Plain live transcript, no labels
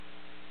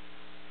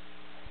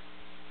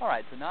All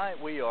right, tonight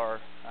we are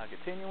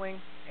continuing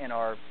in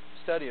our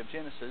study of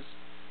Genesis.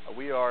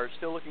 We are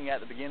still looking at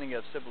the beginning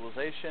of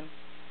civilization,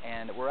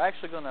 and we're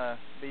actually going to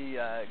be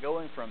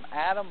going from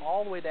Adam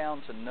all the way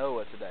down to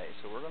Noah today.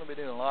 So we're going to be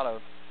doing a lot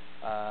of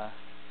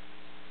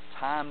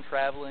time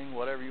traveling,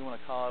 whatever you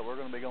want to call it. We're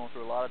going to be going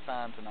through a lot of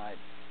time tonight,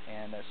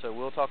 and so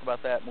we'll talk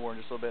about that more in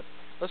just a little bit.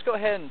 Let's go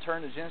ahead and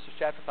turn to Genesis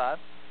chapter 5.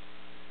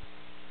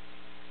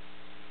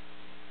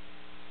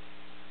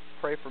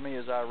 Pray for me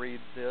as I read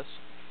this.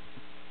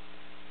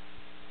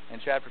 In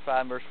chapter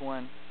 5, verse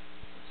 1, it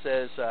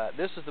says,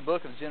 This is the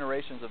book of the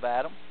generations of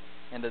Adam.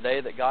 In the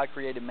day that God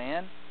created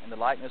man, in the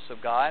likeness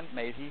of God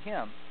made he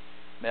him.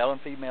 Male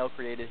and female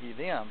created he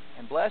them,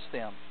 and blessed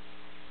them,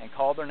 and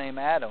called their name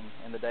Adam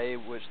in the day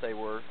which they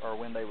were, or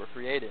when they were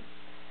created.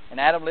 And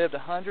Adam lived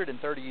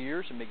 130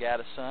 years, and begat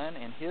a son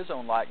in his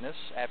own likeness,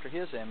 after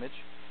his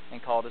image,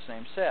 and called his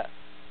name Seth.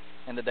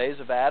 And the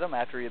days of Adam,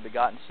 after he had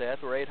begotten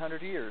Seth, were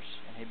 800 years,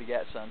 and he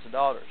begat sons and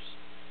daughters.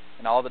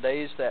 And all the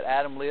days that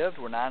Adam lived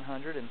were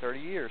 930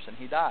 years, and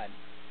he died.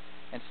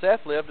 And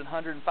Seth lived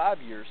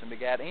 105 years, and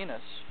begat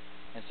Enos.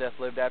 And Seth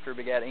lived after he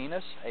begat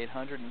Enos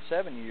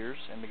 807 years,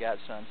 and begat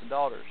sons and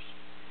daughters.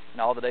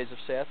 And all the days of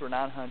Seth were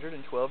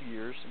 912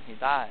 years, and he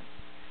died.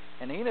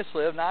 And Enos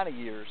lived 90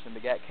 years, and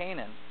begat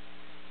Canaan.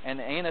 And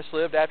Enos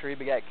lived after he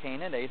begat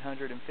Canaan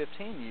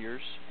 815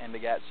 years, and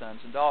begat sons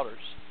and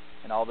daughters.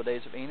 And all the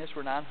days of Enos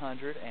were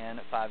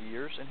 905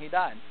 years, and he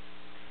died.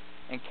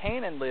 And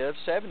Canaan lived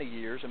 70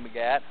 years, and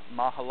begat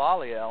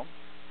Mahalaleel.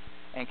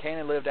 And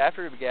Canaan lived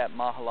after he begat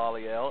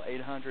Mahalaleel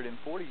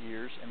 840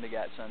 years, and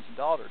begat sons and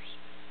daughters.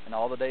 And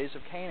all the days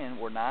of Canaan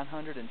were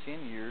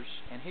 910 years,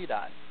 and he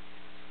died.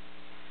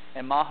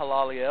 And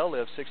Mahalaleel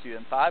lived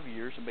 65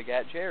 years, and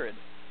begat Jared.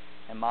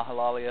 And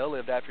Mahalaleel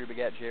lived after he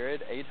begat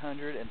Jared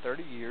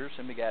 830 years,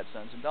 and begat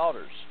sons and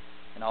daughters.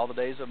 And all the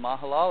days of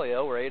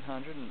Mahalaleel were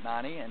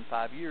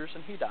 895 years,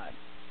 and he died.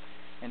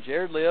 And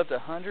Jared lived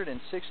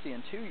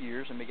 162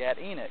 years, and begat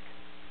Enoch.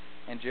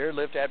 And Jared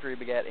lived after he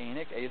begat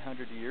Enoch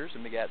 800 years,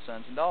 and begat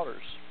sons and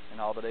daughters. And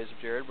all the days of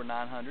Jared were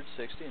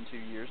 962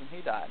 years, and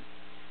he died.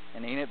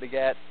 And Enoch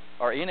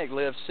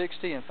lived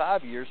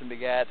 65 years, and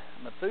begat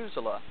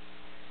Methuselah.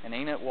 And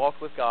Enoch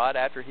walked with God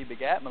after he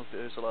begat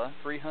Methuselah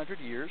 300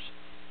 years,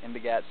 and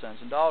begat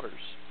sons and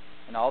daughters.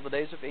 And all the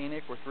days of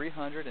Enoch were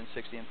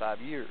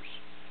 365 years.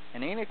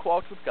 And Enoch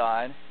walked with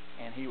God,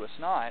 and he was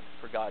not,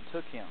 for God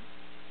took him.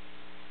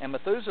 And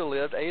Methuselah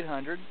lived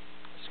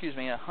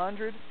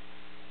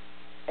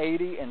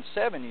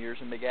 187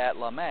 years, and begat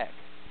Lamech.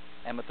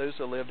 And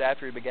Methuselah lived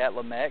after he begat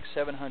Lamech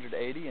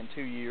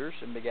 782 years,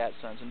 and begat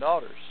sons and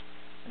daughters.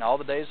 And all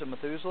the days of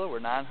Methuselah were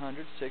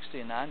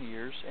 969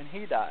 years, and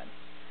he died.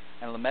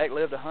 And Lamech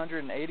lived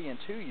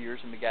 182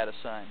 years, and begat a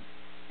son.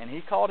 And he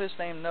called his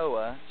name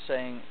Noah,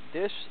 saying,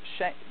 This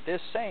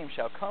same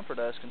shall comfort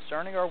us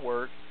concerning our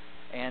work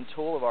and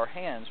toil of our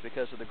hands,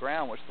 because of the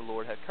ground which the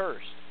Lord hath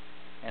cursed.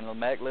 And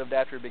Lamech lived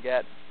after he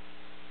begat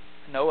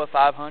Noah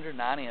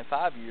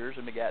 595 years,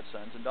 and begat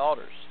sons and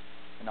daughters.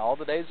 And all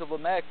the days of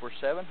Lamech were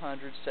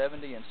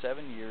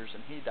 777 years,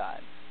 and he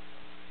died.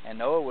 And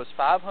Noah was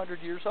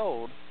 500 years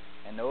old,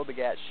 and Noah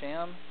begat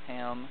Shem,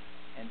 Ham,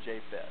 and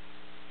Japheth.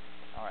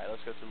 All right,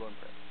 let's go to the Lord in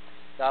prayer.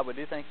 God, we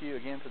do thank you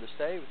again for this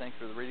day. We thank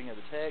you for the reading of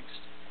the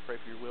text. I pray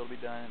for your will to be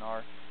done in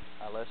our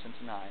lesson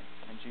tonight.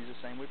 In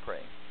Jesus' name we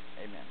pray.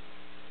 Amen.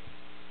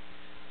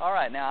 All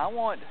right, now I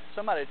want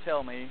somebody to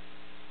tell me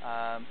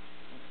how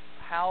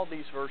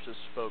these verses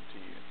spoke to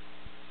you.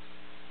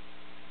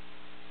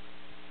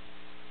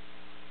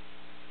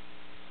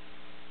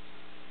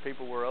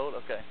 People were old?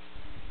 Okay.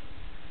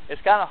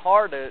 It's kind of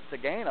hard to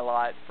gain a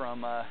lot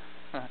from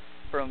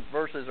from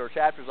verses or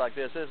chapters like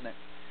this, isn't it?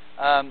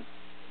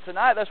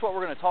 Tonight, that's what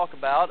we're going to talk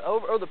about.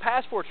 Over the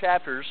past 4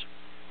 chapters,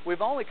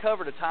 we've only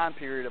covered a time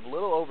period of a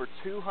little over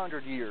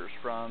 200 years,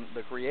 from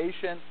the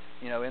creation,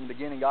 in the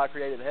beginning God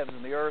created the heavens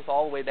and the earth,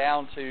 all the way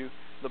down to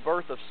the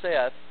birth of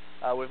Seth.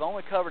 We've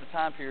only covered a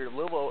time period of a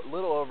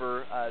little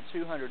over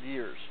 200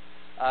 years.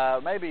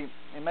 It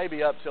may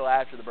be up till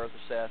after the birth of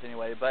Seth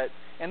anyway. But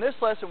in this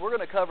lesson, we're going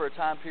to cover a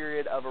time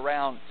period of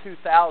around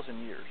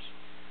 2,000 years,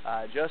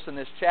 just in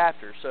this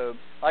chapter. So,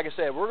 like I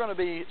said, we're going to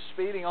be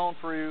speeding on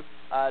through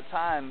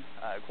time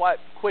quite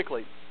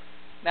quickly.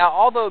 Now,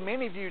 although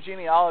many view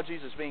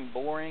genealogies as being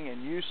boring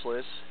and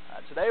useless,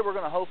 today we're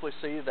going to hopefully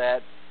see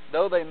that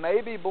though they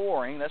may be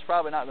boring, that's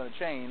probably not going to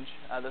change,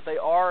 that they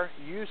are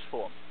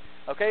useful.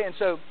 Okay, and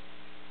so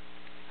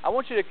I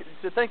want you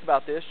to think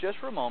about this just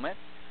for a moment.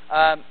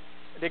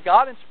 Did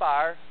God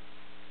inspire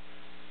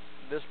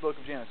this book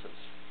of Genesis?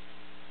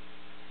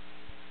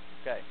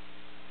 Okay.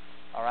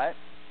 All right.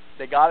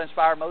 Did God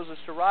inspire Moses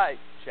to write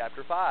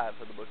chapter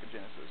 5 of the book of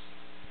Genesis?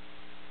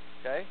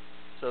 Okay.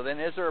 So then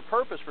is there a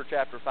purpose for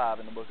chapter 5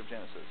 in the book of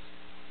Genesis?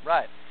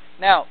 Right.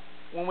 Now,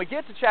 when we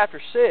get to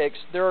chapter 6,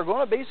 there are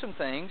going to be some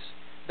things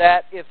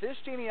that if this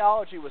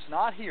genealogy was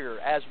not here,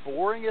 as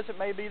boring as it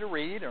may be to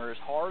read, or as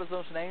hard as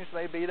those names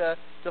may be to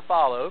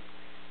follow,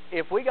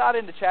 if we got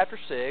into chapter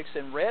 6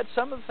 and read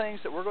some of the things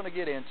that we're going to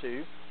get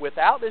into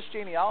without this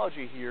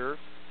genealogy here,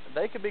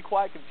 they could be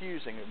quite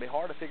confusing. It would be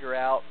hard to figure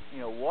out,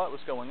 what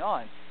was going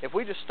on. If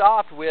we just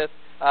stopped with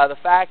the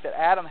fact that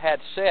Adam had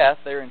Seth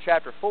there in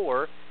chapter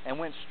 4 and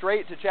went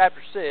straight to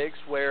chapter 6,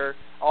 where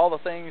all the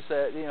things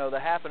that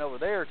that happened over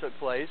there took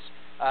place,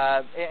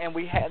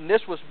 and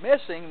this was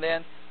missing,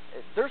 then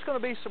there's going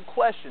to be some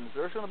questions.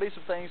 There's going to be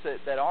some things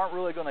that aren't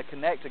really going to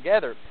connect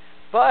together.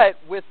 But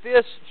with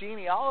this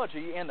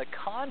genealogy and the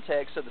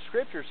context of the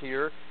Scriptures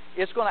here,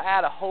 it's going to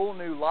add a whole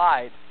new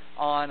light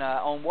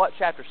on what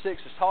chapter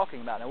 6 is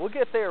talking about. Now, we'll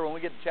get there when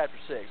we get to chapter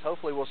 6.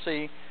 Hopefully we'll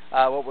see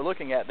what we're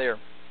looking at there,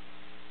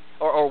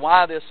 or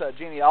why this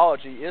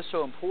genealogy is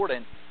so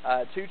important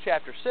to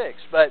chapter 6.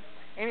 But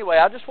anyway,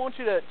 I just want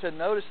you to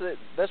notice that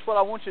that's what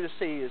I want you to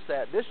see, is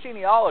that this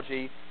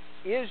genealogy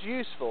is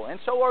useful, and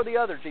so are the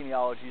other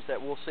genealogies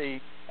that we'll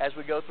see as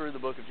we go through the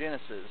book of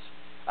Genesis.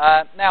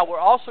 Now, we're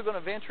also going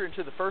to venture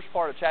into the first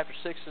part of chapter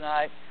 6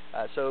 tonight,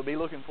 so be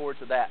looking forward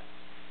to that.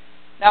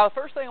 Now, the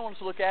first thing I want us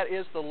to look at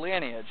is the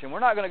lineage, and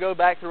we're not going to go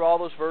back through all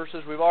those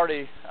verses. We've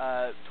already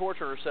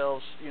tortured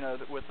ourselves,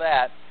 with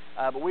that,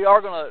 but we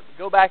are going to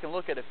go back and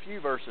look at a few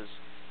verses.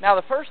 Now,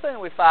 the first thing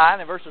that we find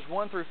in verses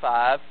 1 through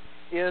 5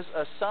 is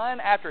a son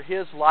after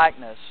his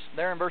likeness,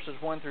 there in verses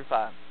 1 through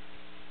 5.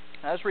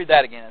 Now, let's read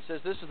that again. It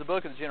says, "This is the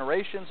book of the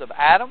generations of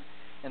Adam.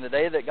 In the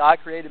day that God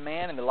created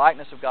man, in the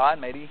likeness of God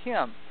made he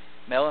him.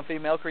 Male and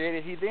female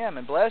created he them,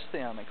 and blessed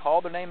them, and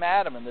called their name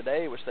Adam in the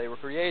day which they were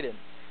created.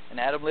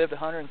 And Adam lived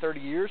 130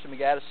 years, and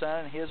begat a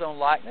son in his own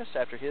likeness,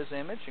 after his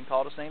image, and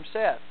called his name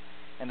Seth.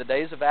 And the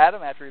days of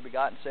Adam, after he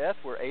begotten Seth,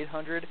 were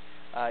 800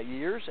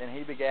 years, and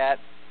he begat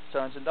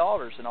sons and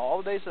daughters. And all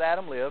the days that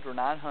Adam lived were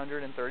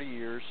 930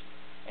 years,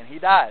 and he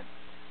died."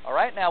 All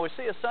right, now we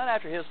see a son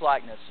after his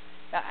likeness.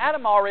 Now,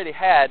 Adam already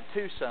had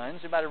two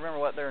sons. Anybody remember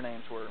what their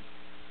names were?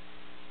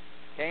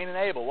 Cain and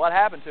Abel. What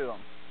happened to them?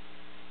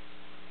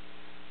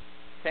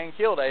 Cain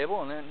killed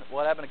Abel, and then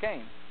what happened to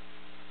Cain?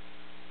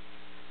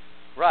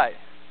 Right.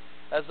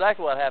 That's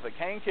exactly what happened.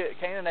 Cain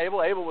and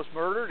Abel. Abel was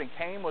murdered, and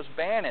Cain was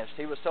banished.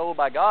 He was told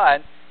by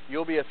God,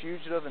 "You'll be a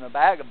fugitive and a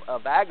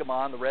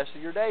vagabond the rest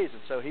of your days."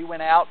 And so he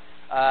went out,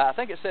 I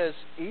think it says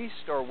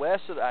east or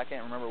west of I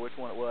can't remember which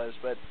one it was,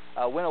 but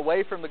went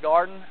away from the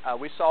garden.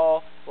 We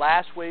saw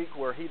last week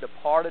where he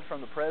departed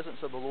from the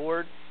presence of the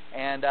Lord,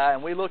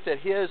 and we looked at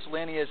his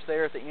lineage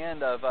there at the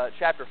end of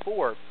chapter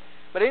 4.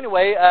 But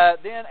anyway,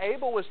 then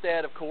Abel was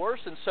dead, of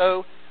course, and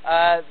so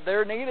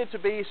there needed to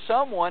be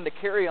someone to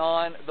carry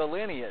on the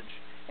lineage.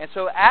 And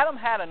so Adam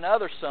had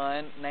another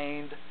son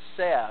named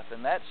Seth,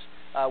 and that's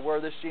where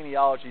this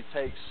genealogy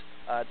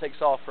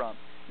takes off from.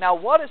 Now,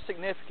 what is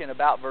significant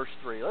about verse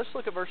 3? Let's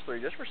look at verse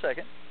 3 just for a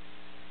second.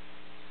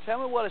 Tell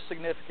me what is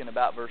significant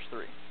about verse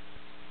 3.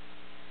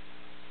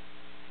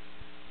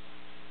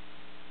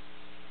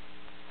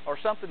 Or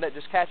something that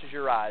just catches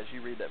your eye as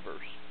you read that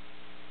verse.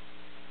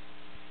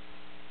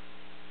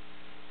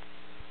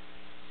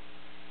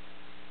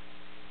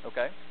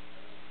 Okay.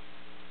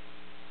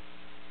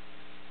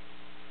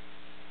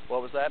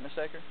 What was that, Miss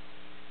Ecker?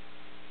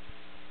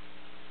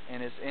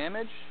 In his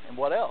image, and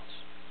what else?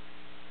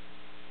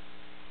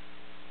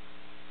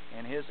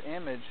 In his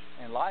image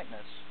and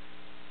likeness.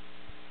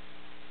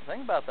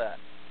 Think about that.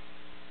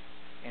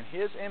 In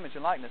his image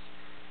and likeness.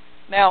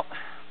 Now,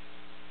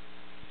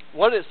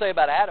 what did it say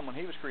about Adam when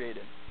he was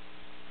created?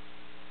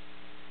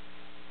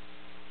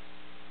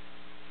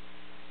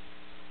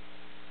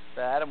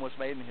 That Adam was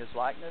made in his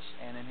likeness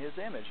and in his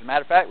image. As a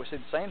matter of fact, we see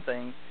the same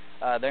thing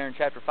there in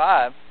chapter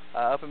 5.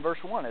 Up in verse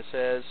 1, it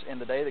says, "In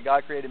the day that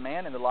God created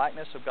man, in the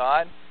likeness of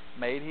God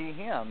made he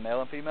him.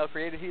 Male and female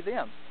created he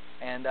them."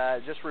 And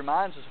it just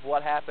reminds us of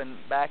what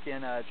happened back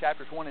in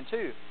chapters 1 and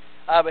 2.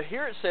 But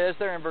here it says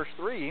there in verse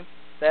 3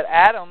 that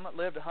Adam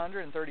lived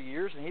 130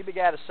 years, and he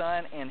begat a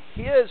son in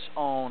his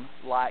own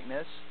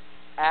likeness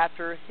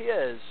after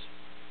his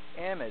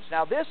image.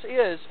 Now, this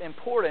is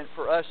important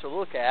for us to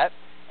look at,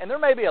 and there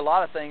may be a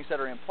lot of things that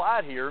are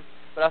implied here,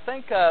 but I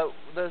think the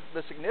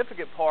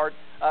significant part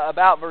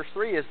about verse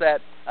 3 is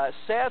that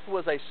Seth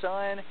was a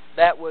son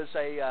that was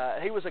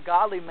he was a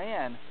godly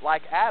man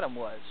like Adam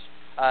was.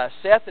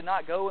 Seth did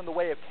not go in the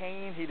way of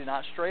Cain. He did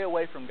not stray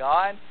away from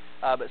God,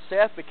 but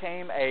Seth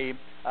became a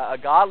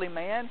godly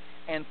man,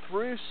 and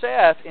through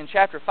Seth, in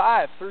chapter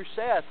 5, through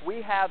Seth,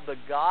 we have the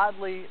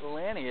godly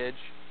lineage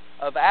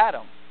of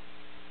Adam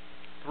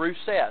through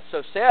Seth.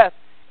 So Seth,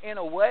 in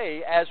a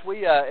way, as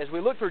we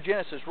look through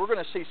Genesis, we're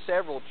going to see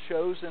several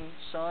chosen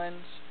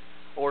sons,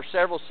 or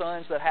several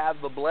sons that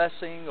have the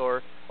blessing,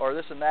 or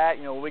this and that.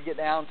 When we get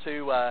down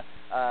to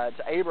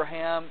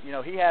Abraham,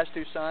 he has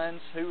two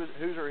sons.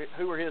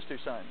 Who are his two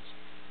sons?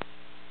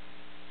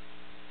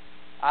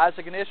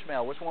 Isaac and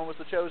Ishmael. Which one was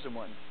the chosen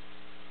one?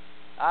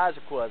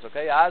 Isaac was.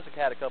 Okay, Isaac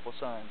had a couple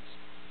sons.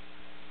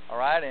 All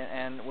right,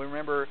 and we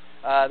remember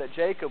that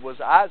Jacob was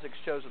Isaac's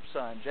chosen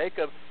son.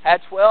 Jacob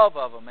had 12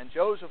 of them, and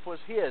Joseph was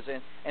his.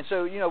 And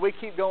so, we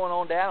keep going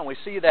on down, and we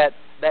see that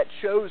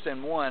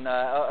chosen one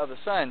of the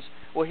sons.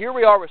 Well, here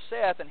we are with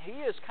Seth, and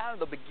he is kind of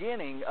the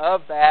beginning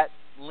of that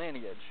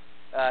lineage,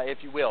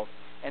 if you will.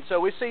 And so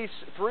we see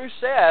through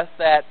Seth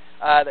that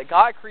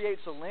God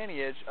creates a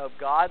lineage of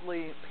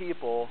godly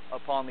people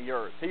upon the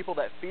earth, people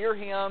that fear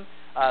Him,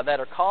 that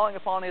are calling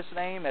upon His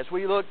name. As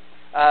we look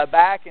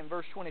back in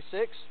verse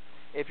 26,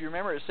 if you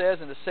remember, it says,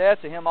 "And to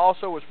Seth, to him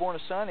also was born a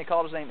son. He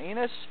called his name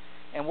Enos."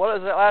 And what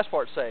does that last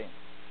part say?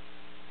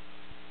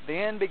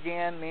 "Then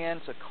began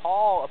men to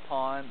call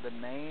upon the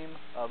name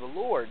of the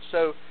Lord."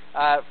 So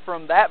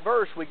from that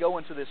verse, we go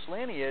into this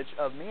lineage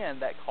of men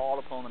that called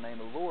upon the name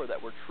of the Lord,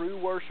 that were true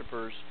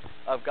worshipers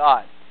of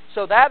God.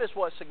 So that is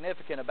what's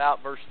significant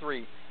about verse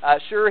 3.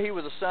 Sure, he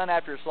was a son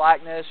after his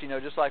likeness,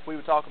 just like we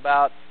would talk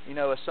about,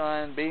 a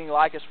son being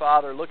like his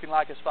father, looking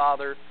like his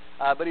father.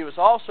 But he was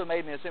also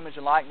made in his image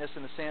and likeness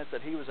in the sense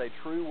that he was a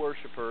true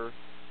worshiper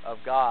of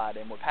God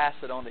and would pass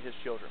it on to his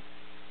children.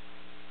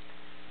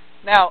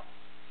 Now,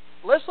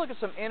 let's look at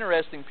some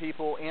interesting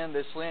people in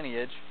this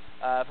lineage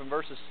from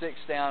verses 6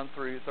 down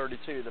through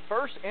 32. The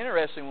first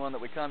interesting one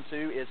that we come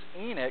to is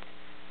Enoch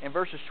in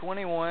verses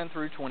 21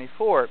 through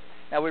 24.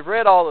 Now, we've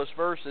read all those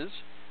verses,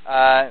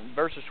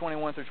 verses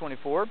 21 through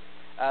 24,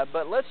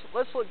 but let's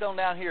look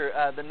down here.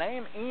 The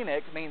name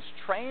Enoch means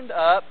trained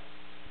up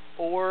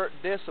or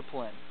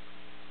disciplined.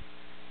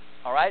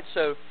 All right,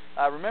 so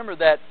remember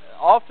that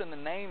often the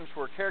names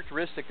were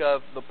characteristic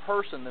of the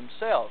person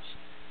themselves.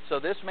 So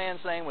this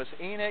man's name was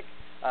Enoch,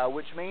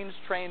 which means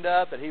trained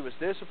up, that he was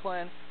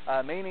disciplined,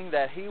 meaning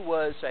that he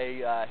was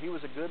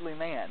a goodly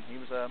man. He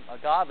was a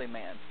godly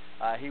man.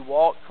 He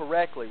walked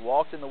correctly,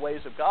 walked in the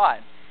ways of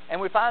God.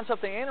 And we find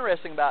something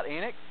interesting about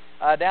Enoch.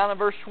 Down in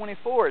verse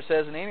 24, it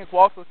says, "And Enoch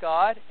walked with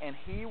God, and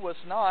he was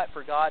not,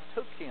 for God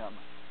took him."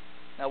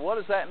 Now, what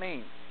does that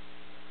mean?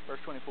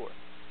 Verse 24.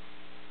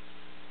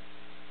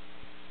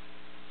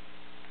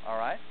 All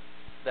right,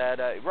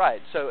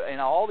 right. So, in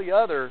all the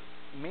other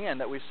men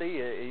that we see,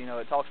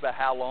 it talks about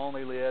how long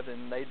they lived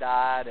and they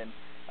died and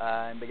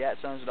begat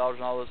sons and daughters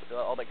and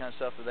all that kind of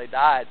stuff, that they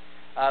died.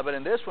 But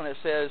in this one, it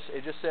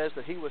just says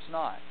that he was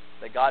not,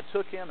 that God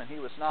took him and he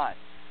was not,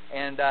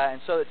 and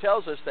so it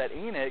tells us that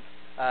Enoch,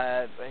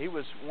 he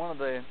was one of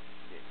the.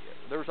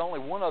 There was only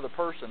one other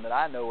person that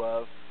I know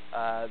of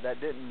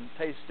that didn't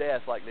taste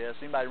death like this.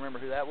 Anybody remember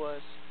who that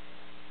was?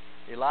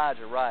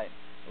 Elijah, right?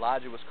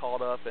 Elijah was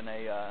caught up in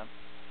a.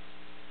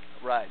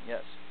 Right,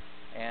 yes,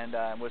 and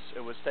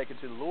was taken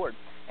to the Lord,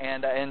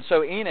 and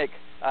so Enoch,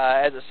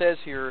 as it says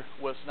here,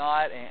 was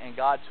not, and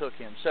God took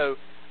him. So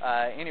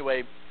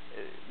anyway,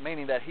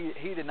 meaning that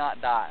he did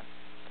not die.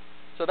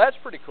 So that's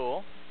pretty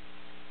cool.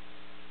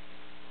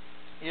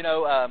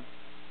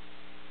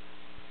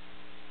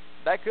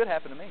 That could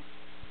happen to me.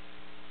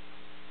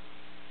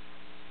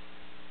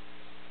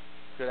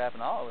 Could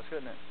happen to all of us,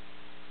 couldn't it?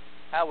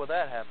 How would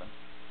that happen?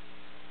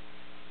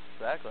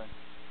 Exactly.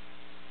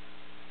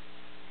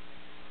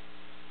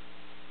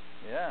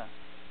 Yeah.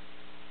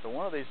 So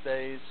one of these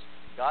days,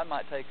 God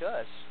might take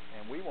us,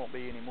 and we won't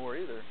be anymore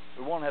either.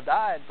 We won't have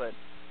died, but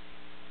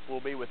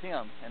we'll be with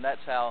Him, and that's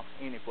how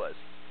Enoch was.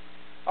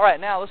 All right,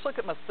 now let's look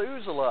at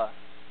Methuselah.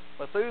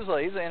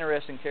 Methuselah, he's an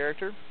interesting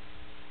character.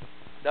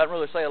 Doesn't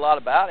really say a lot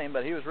about him,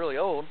 but he was really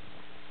old.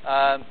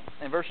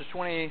 In verses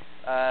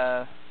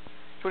 25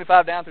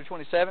 down through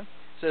 27,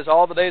 it says,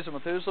 "All the days of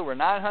Methuselah were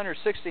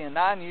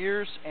 969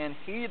 years, and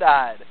he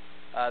died."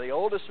 The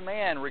oldest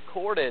man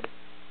recorded.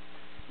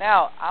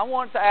 Now, I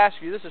want to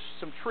ask you, this is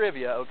some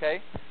trivia,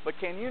 okay? But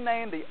can you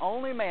name the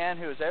only man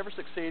who has ever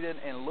succeeded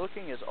in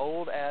looking as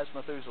old as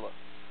Methuselah?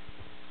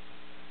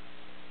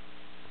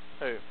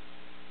 Who?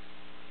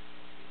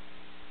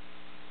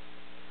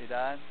 He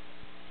died?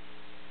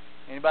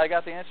 Anybody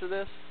got the answer to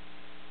this?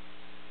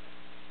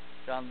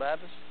 John the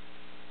Baptist?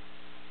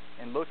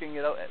 And looking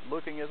as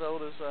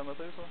old as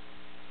Methuselah?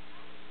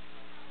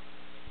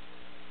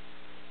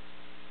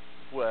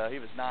 Well, he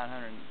was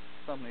 900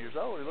 something years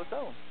old. He looked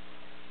old.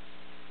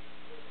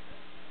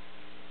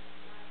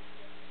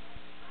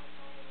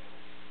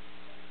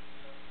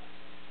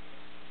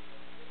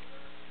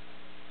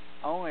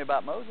 Only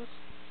about Moses.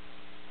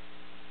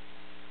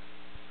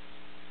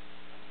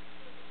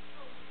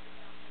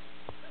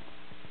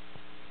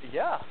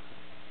 Yeah.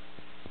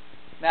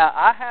 Now,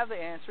 I have the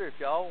answer if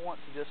y'all want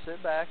to just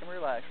sit back and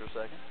relax for a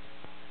second.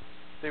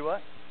 Do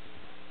what?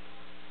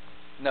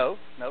 No.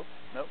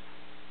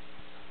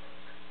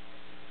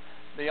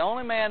 The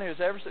only man who's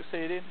ever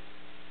succeeded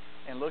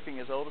in looking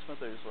as old as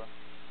Methuselah.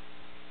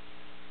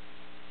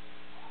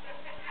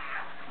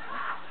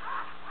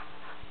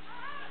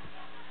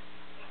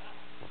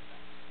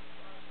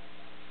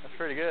 That's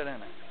pretty good,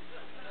 isn't it?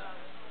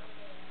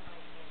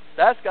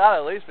 That's got to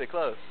at least be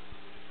close.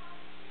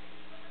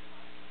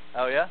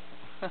 Oh, yeah?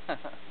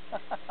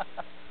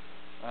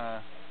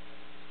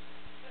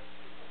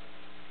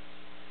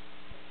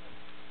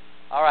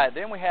 All right,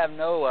 then we have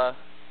Noah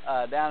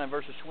down in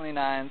verses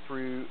 29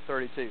 through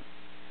 32.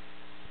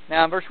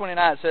 Now, in verse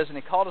 29 it says, "And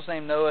he called his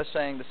name Noah,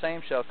 saying, The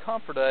same shall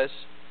comfort us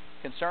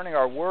concerning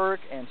our work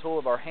and toil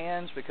of our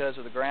hands, because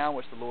of the ground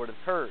which the Lord hath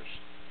cursed."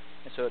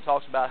 And so it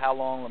talks about how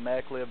long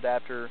Lamech lived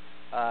after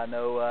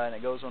Noah, and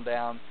it goes on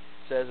down.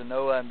 It says in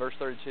Noah, in verse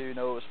 32,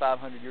 Noah was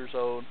 500 years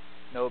old.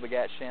 Noah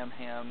begat Shem,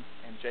 Ham,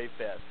 and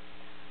Japheth.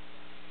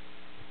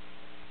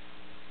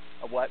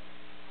 A what?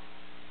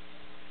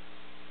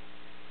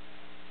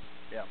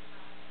 Yeah.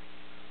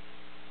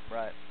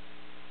 Right.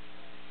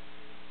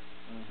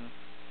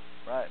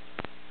 Right.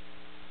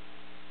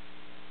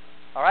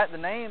 All right. The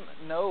name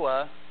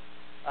Noah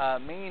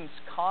means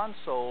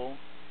console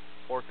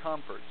or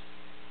comfort.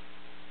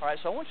 All right.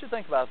 So I want you to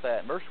think about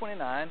that. In verse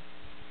 29,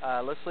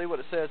 let's see what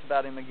it says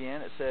about him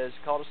again. It says,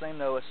 "He called his name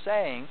Noah,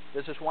 saying,"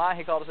 this is why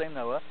he called his name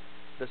Noah,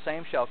 "the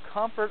same shall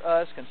comfort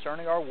us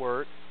concerning our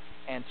work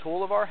and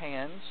tool of our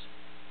hands."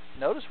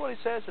 Notice what he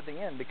says at the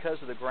end,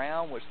 "because of the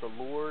ground which the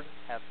Lord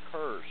hath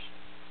cursed."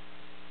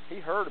 He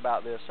heard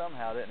about this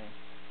somehow, didn't he?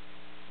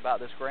 About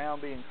this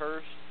ground being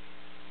cursed.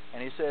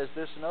 And he says,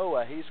 this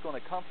Noah, he's going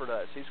to comfort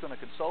us. He's going to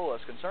console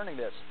us concerning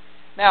this.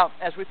 Now,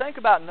 as we think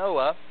about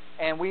Noah,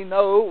 and we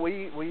know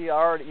we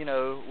already,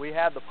 we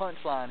have the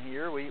punchline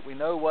here. We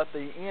know what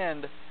the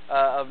end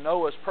of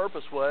Noah's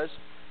purpose was.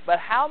 But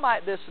how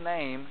might this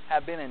name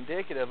have been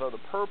indicative of the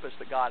purpose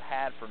that God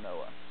had for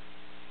Noah?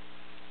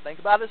 Think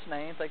about his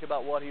name. Think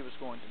about what he was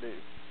going to do,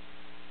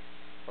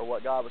 or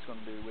what God was going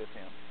to do with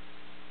him.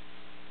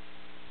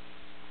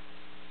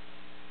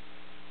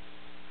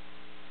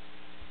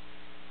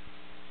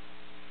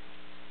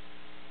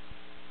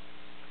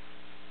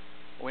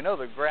 We know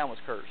the ground was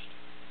cursed.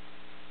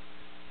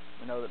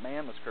 We know that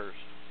man was cursed.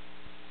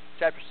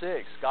 Chapter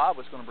 6, God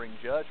was going to bring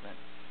judgment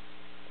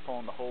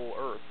upon the whole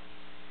earth,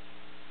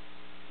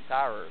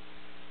 entire earth.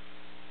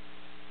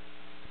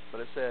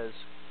 But it says,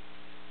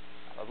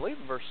 I believe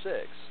in verse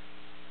 6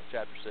 of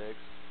chapter 6,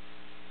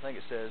 I think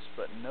it says,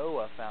 "But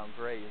Noah found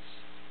grace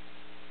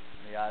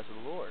in the eyes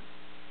of the Lord,"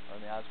 or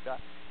in the eyes of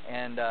God.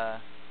 And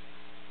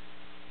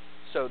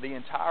so the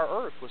entire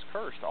earth was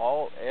cursed.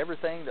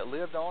 Everything that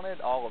lived on it,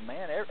 all of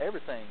man,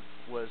 everything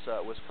was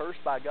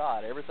cursed by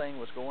God. Everything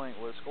was going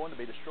to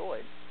be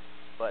destroyed.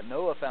 But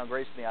Noah found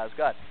grace in the eyes of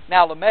God.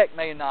 Now Lamech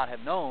may not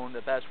have known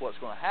that that's what's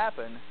going to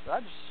happen.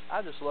 But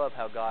I just love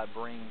how God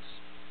brings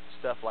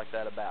stuff like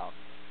that about.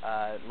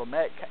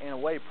 Lamech, in a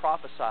way,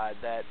 prophesied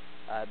that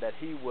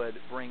he would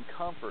bring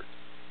comfort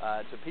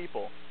to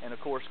people, and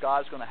of course,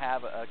 God's going to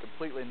have a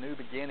completely new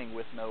beginning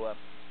with Noah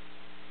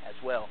as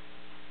well.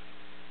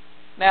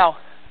 Now,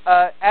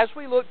 as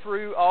we look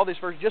through all these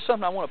verses, just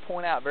something I want to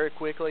point out very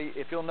quickly.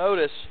 If you'll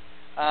notice,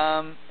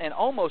 in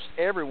almost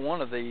every one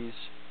of these,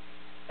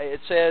 it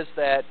says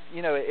that,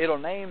 it'll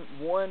name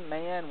one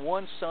man,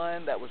 one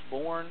son that was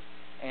born,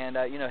 and,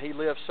 he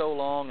lived so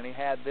long, and he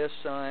had this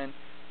son.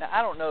 Now,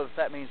 I don't know if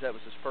that means that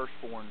was his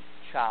firstborn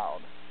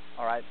child,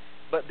 all right?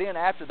 But then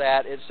after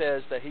that, it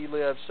says that he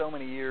lived so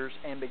many years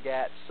and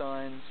begat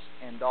sons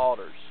and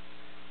daughters.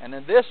 And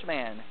then this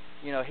man,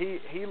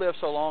 he lived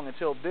so long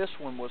until this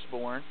one was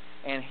born,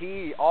 and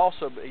he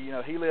also,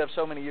 he lived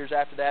so many years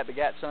after that,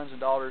 begat sons and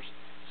daughters.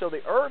 So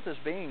the earth is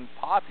being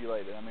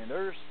populated. I mean,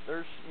 there's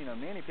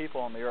many people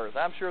on the earth.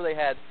 I'm sure they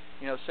had,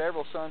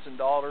 several sons and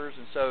daughters,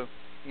 and so,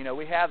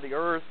 we have the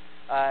earth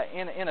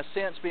in a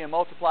sense being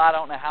multiplied. I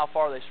don't know how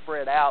far they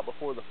spread out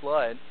before the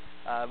flood,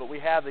 but we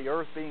have the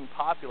earth being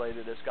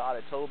populated as God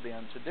had told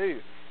them to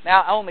do.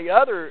 Now, on the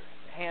other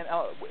hand,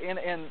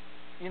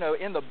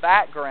 in the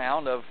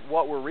background of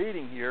what we're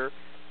reading here,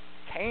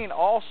 Cain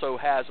also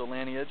has a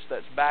lineage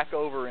that's back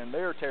over in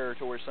their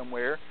territory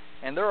somewhere,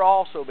 and they're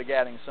also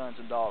begatting sons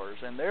and daughters,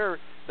 and their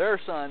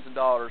sons and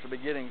daughters are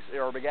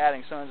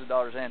begatting sons and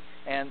daughters,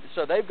 and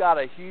so they've got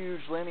a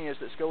huge lineage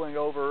that's going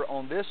over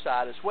on this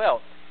side as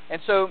well.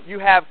 And so you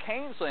have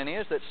Cain's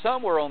lineage that's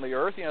somewhere on the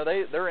earth.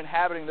 They're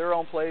inhabiting their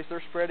own place.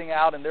 They're spreading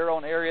out in their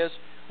own areas.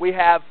 We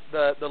have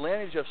the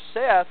lineage of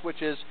Seth,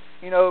 which is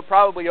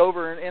probably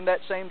over in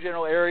that same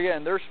general area,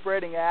 and they're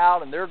spreading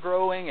out and they're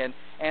growing, and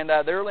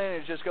their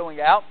lineage is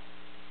going out.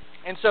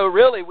 And so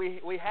really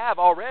we have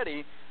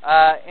already,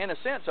 in a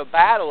sense, a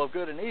battle of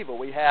good and evil.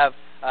 We have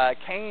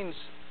Cain's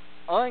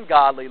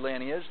ungodly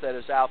lineage that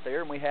is out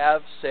there, and we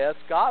have Seth's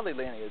godly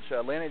lineage,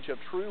 a lineage of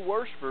true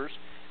worshipers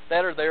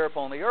that are there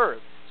upon the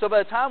earth. So by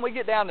the time we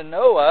get down to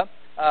Noah,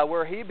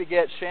 where he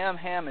begets Shem,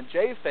 Ham, and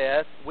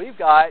Japheth, we've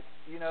got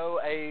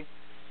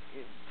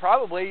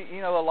probably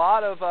a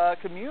lot of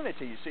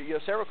communities,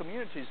 several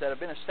communities that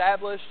have been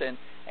established, and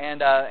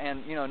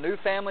new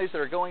families that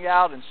are going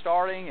out and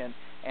starting,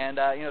 and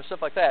stuff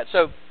like that.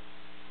 So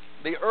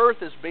the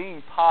earth is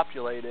being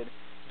populated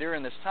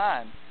during this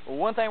time. Well,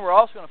 one thing we're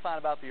also going to find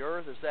about the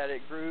earth is that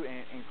it grew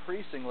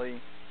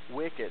increasingly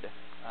wicked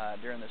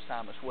during this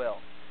time as well.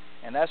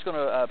 And that's going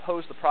to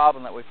pose the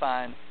problem that we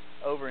find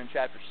over in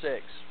chapter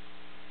 6.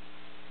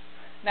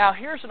 Now,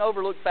 here's an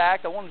overlooked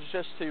fact I wanted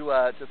just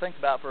to think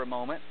about for a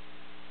moment.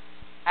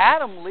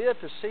 Adam lived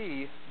to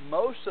see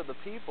most of the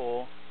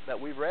people that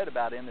we've read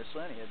about in this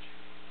lineage.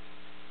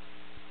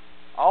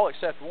 All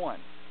except one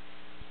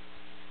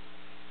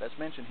that's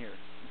mentioned here.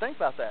 Think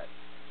about that.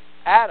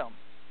 Adam,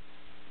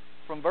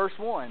 from verse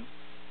 1,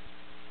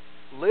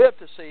 lived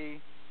to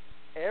see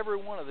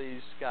every one of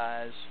these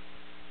guys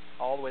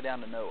all the way down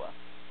to Noah.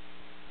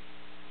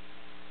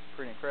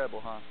 Pretty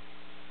incredible, huh?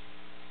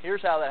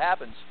 Here's how that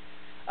happens.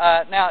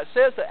 Now, it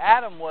says that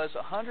Adam was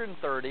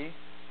 130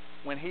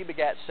 when he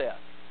begat Seth.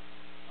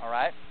 All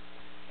right?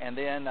 And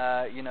then,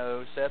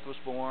 Seth was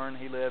born.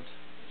 He lived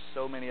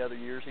so many other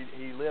years.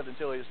 He lived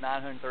until he was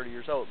 930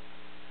 years old.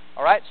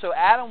 All right, so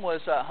Adam was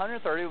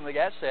 130 when we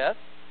got Seth.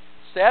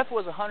 Seth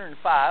was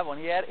 105 when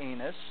he had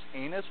Enos.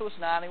 Enos was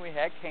 90 when we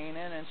had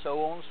Canaan, and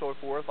so on and so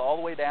forth, all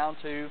the way down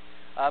to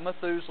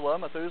Methuselah.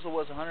 Methuselah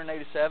was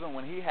 187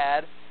 when he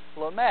had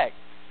Lamech.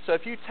 So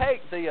if you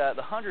take the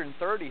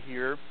 130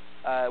 here,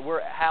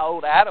 where how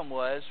old Adam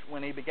was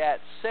when he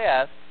begat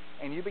Seth,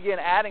 and you begin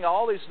adding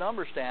all these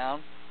numbers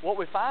down, what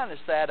we find is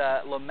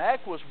that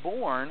Lamech was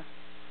born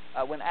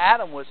when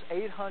Adam was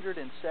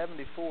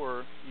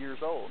 874 years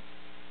old.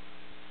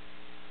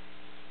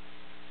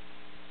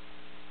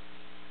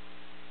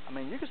 I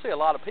mean, you can see a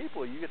lot of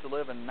people you get to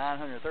live in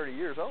 930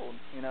 years old.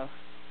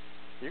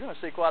 You're going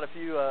to see quite a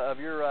few of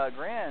your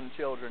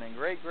grandchildren and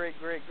great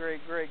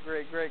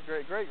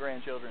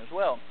grandchildren as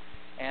well.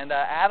 And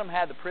Adam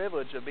had the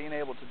privilege of being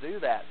able to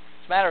do that.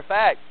 As a matter of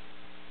fact,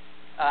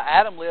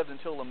 Adam lived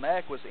until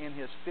Lamech was in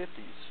his 50s.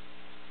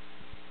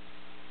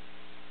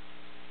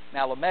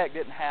 Now Lamech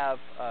didn't have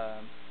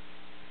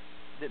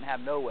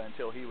Noah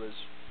until he was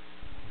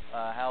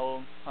how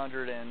old?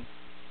 100 and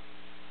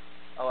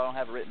I don't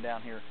have it written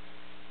down here.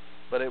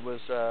 But it was,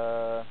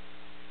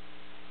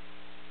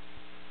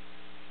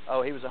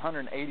 he was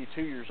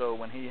 182 years old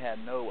when he had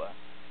Noah.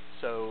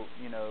 So,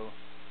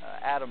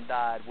 Adam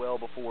died well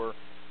before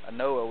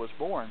Noah was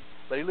born.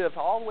 But he lived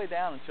all the way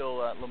down until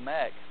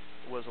Lamech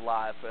was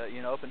alive,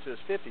 up into his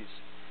 50s.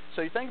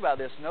 So you think about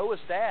this,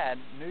 Noah's dad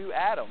knew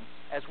Adam,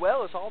 as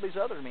well as all these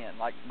other men,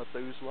 like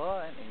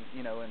Methuselah and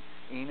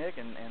Enoch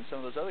and some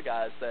of those other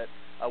guys that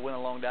went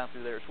along down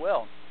through there as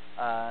well.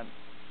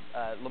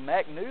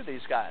 Lamech knew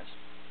these guys.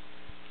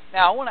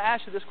 Now, I want to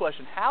ask you this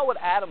question. How would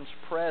Adam's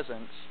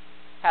presence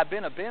have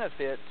been a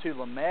benefit to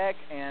Lamech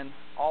and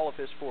all of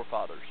his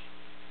forefathers?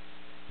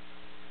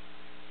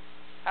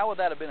 How would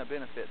that have been a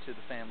benefit to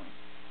the family?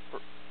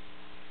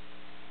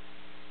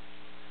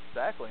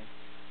 Exactly.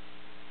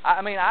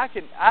 I mean, I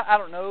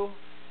don't know,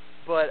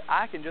 but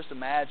I can just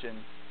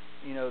imagine,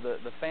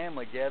 the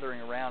family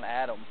gathering around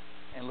Adam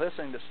and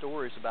listening to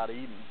stories about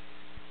Eden.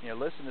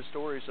 Listening to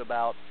stories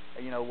about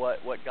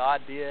what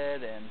God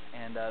did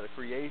and the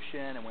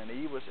creation, and when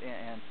Eve was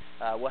and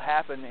what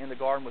happened in the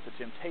garden with the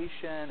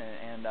temptation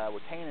and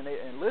with Cain,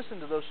 and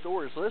listening to those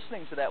stories,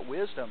 listening to that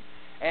wisdom,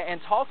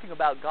 and talking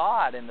about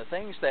God and the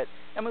things that,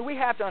 we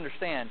have to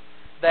understand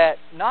that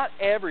not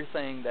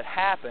everything that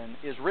happened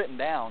is written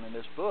down in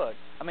this book.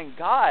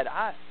 God,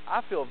 I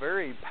feel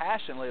very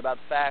passionately about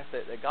the fact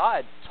that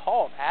God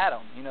taught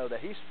Adam, that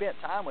he spent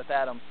time with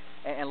Adam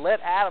and let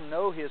Adam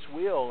know his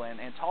will and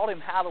taught him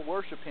how to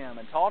worship him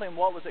and taught him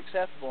what was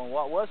acceptable and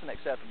what wasn't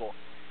acceptable.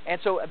 And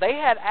so they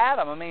had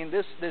Adam,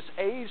 this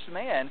aged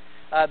man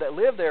that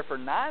lived there for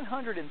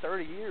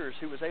 930 years,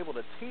 who was able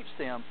to teach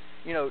them,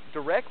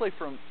 directly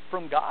from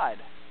God,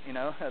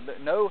 no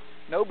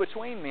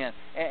between men.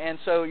 And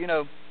so,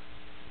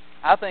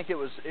 I think it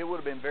would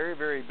have been very,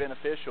 very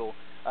beneficial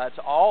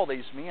to all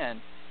these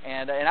men.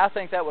 And I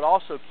think that would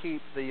also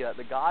keep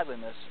the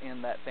godliness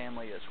in that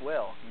family as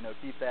well.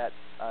 Keep that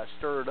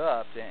stirred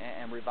up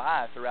and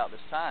revived throughout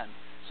this time.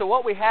 So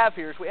what we have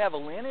here is we have a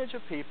lineage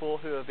of people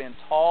who have been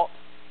taught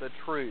the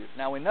truth.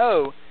 Now we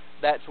know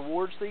that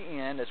towards the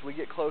end, as we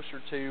get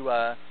closer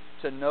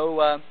to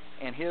Noah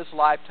and his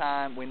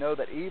lifetime, we know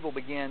that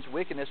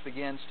wickedness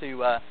begins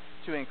to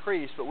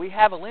increase. But we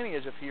have a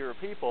lineage of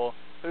people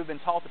who have been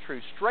taught the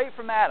truth, straight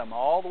from Adam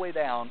all the way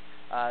down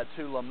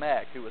to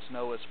Lamech, who was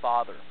Noah's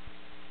father.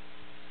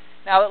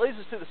 Now, that leads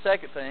us to the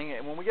second thing.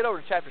 And when we get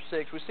over to chapter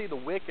 6, we see the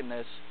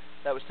wickedness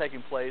that was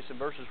taking place in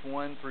verses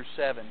 1 through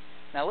 7.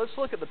 Now, let's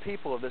look at the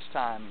people of this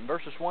time. In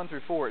verses 1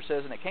 through 4, it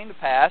says, "And it came to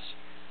pass,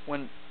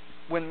 when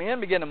men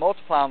began to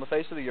multiply on the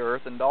face of the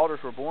earth, and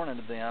daughters were born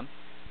unto them,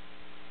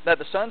 that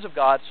the sons of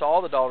God saw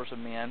the daughters of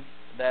men,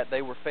 that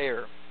they were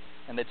fair.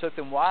 And they took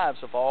them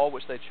wives of all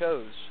which they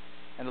chose.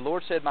 And the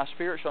Lord said, My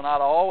spirit shall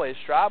not always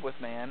strive with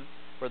man,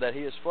 for that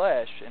he is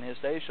flesh, and his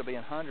days shall be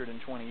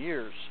 120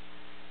 years.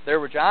 There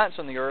were giants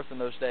on the earth in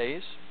those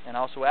days, and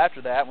also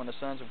after that, when the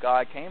sons of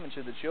God came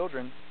unto the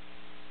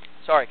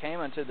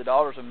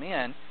daughters of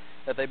men,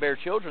 that they bare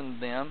children to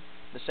them,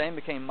 the same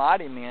became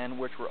mighty men,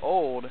 which were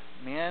old,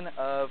 men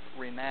of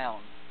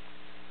renown."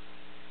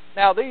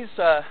 Now, these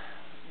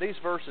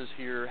verses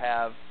here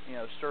have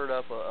stirred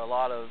up a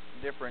lot of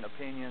different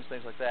opinions,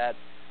 things like that.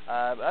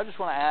 But I just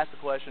want to ask the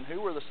question: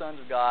 who were the sons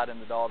of God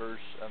and the daughters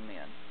of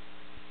men?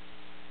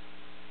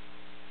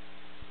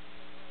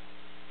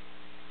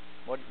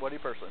 What do you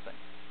personally think?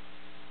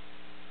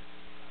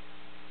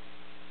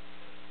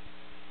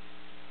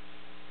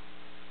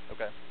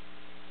 Okay.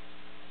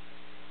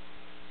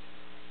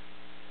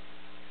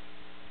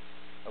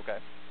 Okay.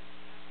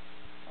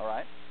 All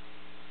right.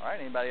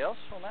 Anybody else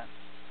on that?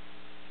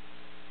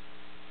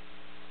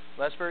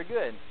 Well, that's very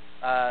good.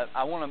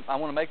 I want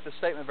to make this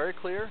statement very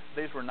clear.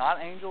 These were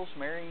not angels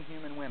marrying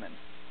human women.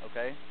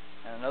 Okay.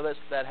 And I know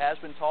that has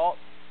been taught,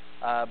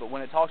 but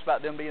when it talks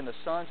about them being the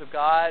sons of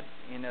God,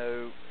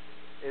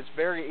 it's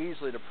very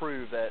easily to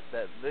prove that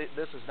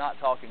this is not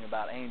talking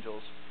about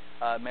angels.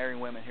 marrying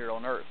women here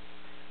on earth.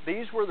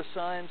 These were the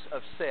sons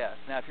of Seth.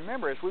 Now, if you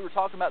remember, as we were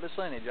talking about this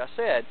lineage, I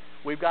said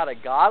we've got a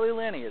godly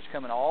lineage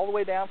coming all the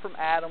way down from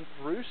Adam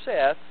through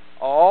Seth,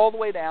 all the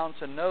way down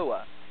to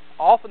Noah.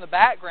 Off in the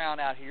background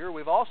out here,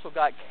 we've also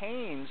got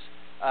Cain's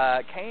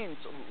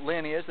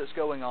lineage that's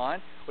going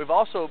on. We've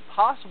also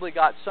possibly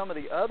got some of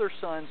the other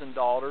sons and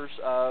daughters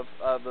of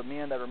the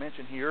men that are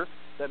mentioned here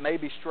that may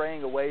be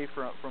straying away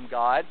from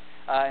God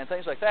and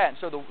things like that. And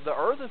so the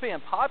earth is being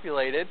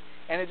populated,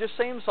 and it just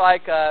seems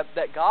like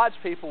that God's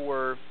people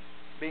were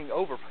being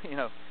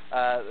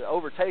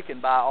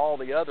overtaken by all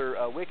the other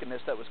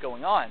wickedness that was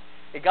going on.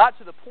 It got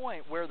to the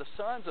point where the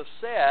sons of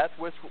Seth,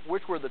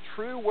 which were the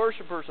true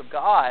worshipers of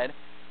God,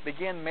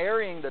 began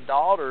marrying the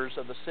daughters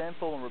of the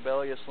sinful and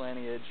rebellious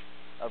lineage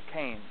of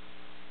Cain.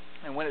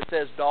 And when it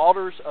says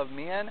daughters of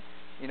men,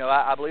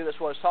 I believe that's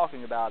what it's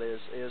talking about is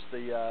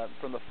the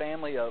from the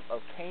family of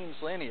Cain's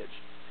lineage.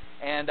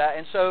 And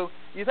so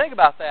you think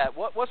about that.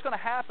 What's going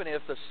to happen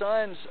if the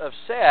sons of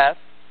Seth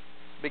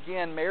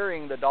begin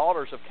marrying the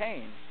daughters of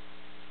Cain?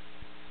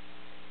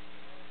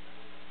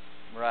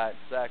 Right,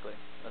 exactly.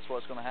 That's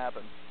what's going to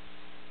happen.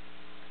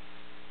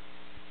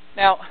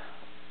 Now,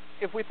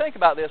 if we think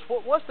about this,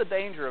 what's the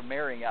danger of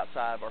marrying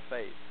outside of our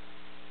faith?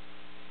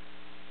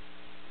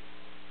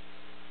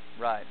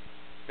 Right.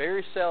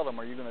 Very seldom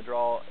are you going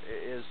to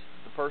is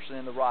the person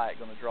in the right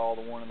going to draw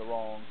the one in the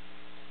wrong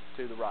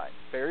to the right.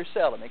 Very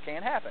seldom. It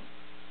can happen.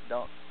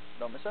 Don't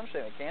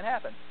misunderstand. It can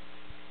happen.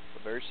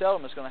 But very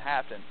seldom it's going to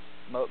happen.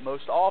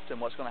 Most often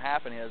what's going to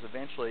happen is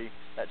eventually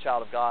that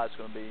child of God is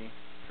going to be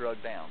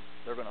drugged down.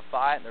 They're going to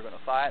fight, and they're going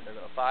to fight, and they're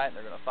going to fight, and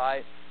they're going to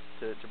fight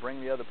to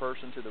bring the other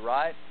person to the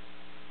right.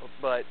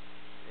 But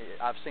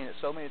I've seen it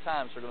so many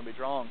times they're going to be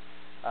drawn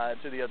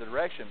to the other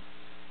direction.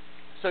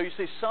 So you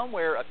see,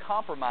 somewhere a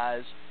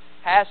compromise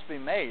has to be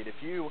made.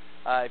 If you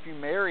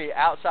marry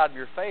outside of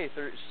your faith,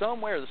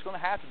 somewhere there's going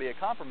to have to be a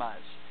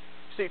compromise.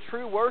 See,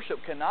 true worship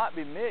cannot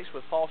be mixed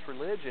with false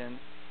religion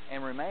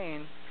and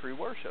remain true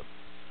worship.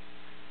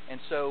 And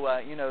so,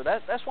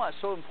 that's why it's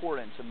so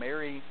important to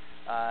marry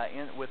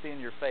within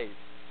your faith.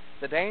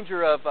 The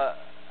danger,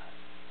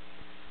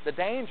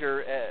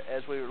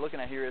 as we were looking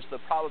at here, is the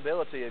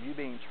probability of you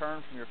being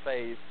turned from your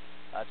faith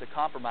to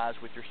compromise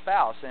with your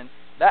spouse. And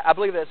I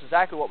believe that's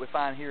exactly what we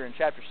find here in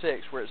chapter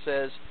 6, where it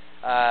says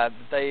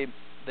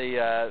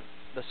the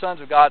sons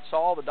of God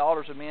saw the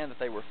daughters of men, that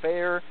they were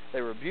fair,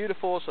 they were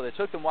beautiful, so they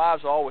took them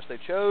wives all which they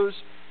chose.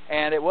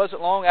 And it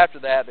wasn't long after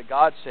that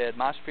God said,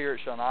 "My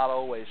spirit shall not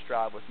always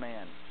strive with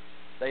man."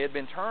 They had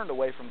been turned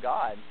away from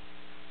God,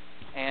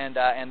 and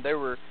they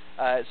were.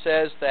 It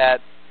says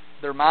that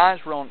their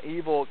minds were on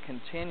evil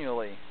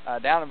continually.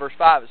 Down in verse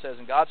 5 it says,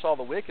 "And God saw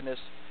the wickedness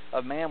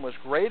of man was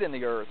great in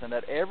the earth, and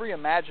that every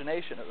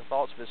imagination of the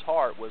thoughts of his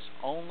heart was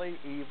only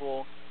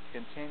evil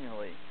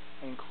continually,"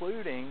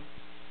 including,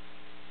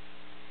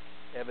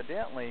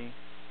 evidently,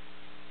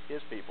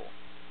 his people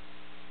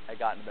had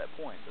gotten to that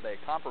point, that they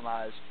had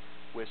compromised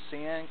with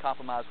sin,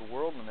 compromised with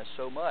worldliness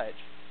so much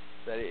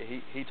that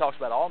he talks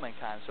about all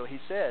mankind. So he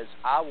says,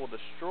 "I will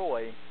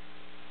destroy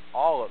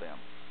all of them."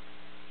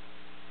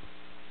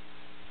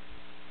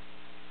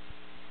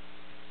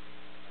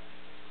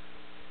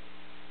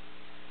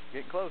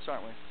 Getting close,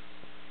 aren't we?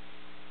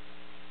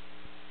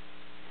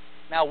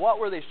 Now, what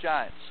were these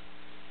giants?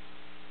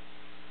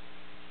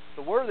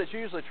 The word that's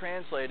usually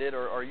translated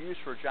or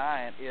used for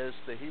giant is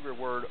the Hebrew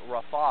word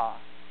rapha.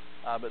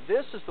 But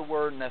this is the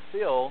word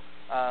nephil,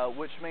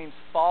 which means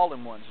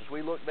fallen ones. As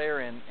we look there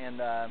in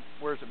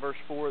where is it, verse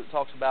 4, it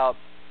talks about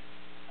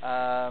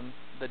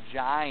the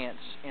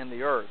giants in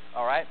the earth.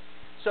 All right?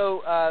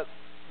 So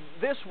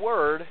this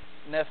word,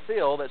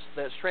 nephil,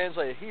 that's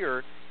translated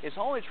here, it's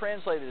only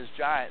translated as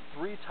giant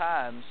 3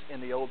 times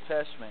in the Old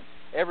Testament.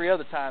 Every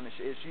other time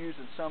it's used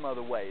in some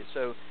other way.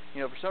 So,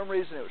 for some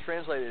reason it was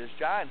translated as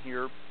giant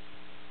here.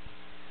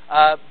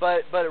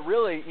 But it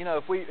really,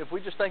 if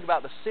we just think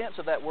about the sense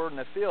of that word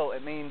nephil,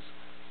 it means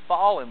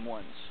fallen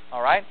ones.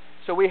 All right?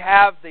 So we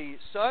have the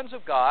sons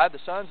of God, the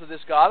sons of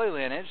this godly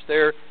lineage.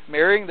 They're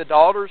marrying the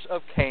daughters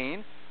of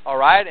Cain. All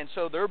right? And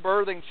so they're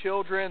birthing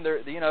children.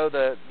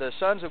 The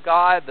sons of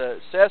God, the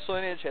Seth's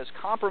lineage has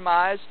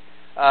compromised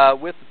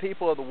with the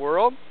people of the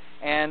world,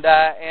 and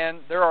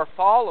there are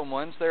fallen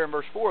ones there in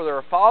verse 4. There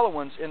are fallen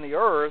ones in the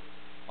earth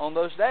on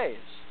those days.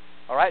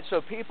 All right,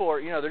 so people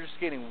are, they're just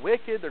getting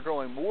wicked. They're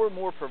growing more and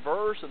more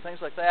perverse and things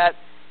like that.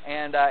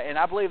 And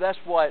I believe that's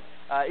what,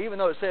 even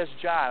though it says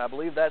giant, I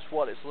believe that's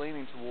what it's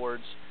leaning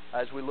towards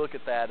as we look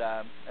at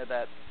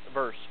that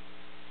verse.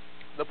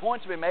 The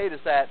point to be made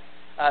is that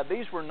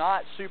these were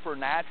not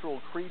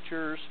supernatural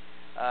creatures.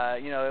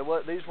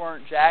 These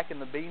weren't Jack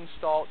and the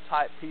Beanstalk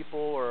type people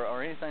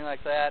or anything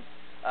like that.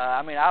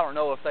 I don't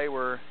know if they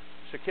were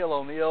Shaquille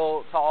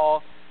O'Neal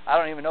tall. I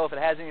don't even know if it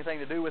has anything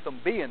to do with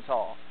them being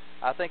tall.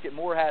 I think it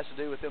more has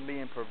to do with them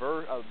being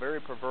a very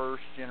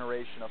perverse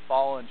generation, a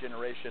fallen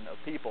generation of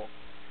people.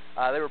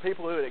 They were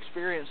people who had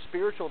experienced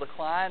spiritual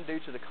decline due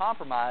to the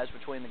compromise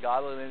between the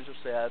godly lineage of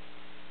Seth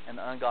and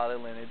the ungodly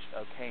lineage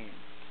of Cain.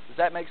 Does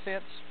that make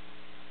sense?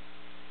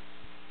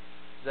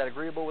 Is that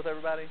agreeable with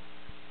everybody?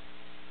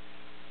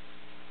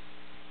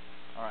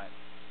 All right.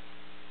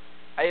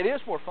 It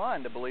is more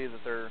fun to believe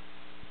that they're,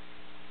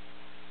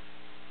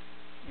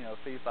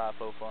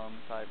 fee-fi-fo-fum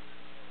type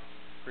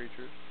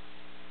creatures.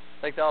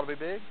 Think they ought to be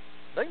big?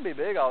 They can be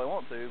big all they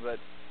want to, but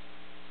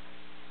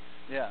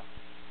yeah.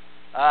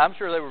 I'm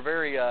sure they were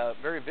very,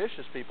 very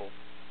vicious people.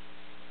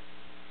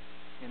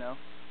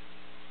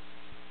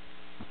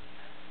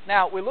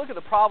 Now, we look at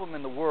the problem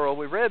in the world.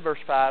 We read verse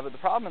 5, but the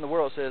problem in the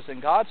world says,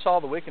 "And God saw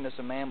the wickedness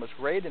of man was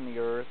great in the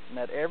earth, and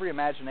that every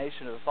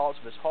imagination of the thoughts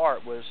of his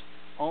heart was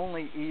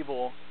only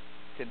evil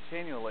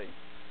continually."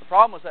 The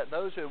problem was that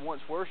those who had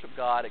once worshipped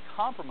God had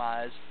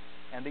compromised,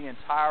 and the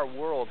entire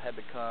world had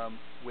become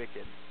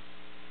wicked.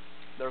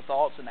 Their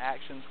thoughts and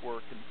actions were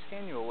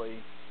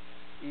continually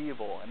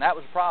evil, and that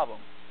was a problem.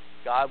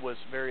 God was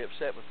very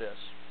upset with this.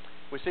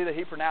 We see that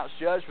he pronounced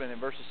judgment in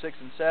verses 6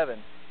 and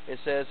 7. It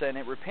says, "And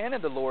it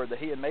repented the Lord that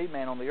he had made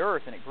man on the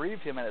earth, and it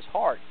grieved him at his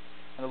heart.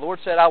 And the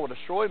Lord said, I will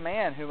destroy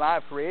man whom I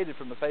have created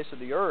from the face of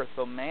the earth,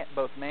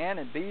 both man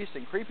and beast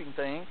and creeping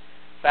thing,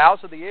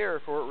 fowls of the air,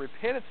 for it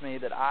repenteth me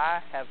that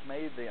I have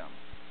made them."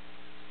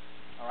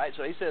 All right,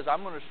 so he says,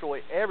 I'm going to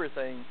destroy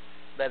everything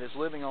that is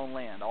living on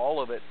land.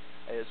 All of it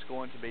is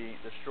going to be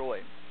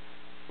destroyed.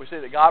 We see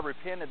that God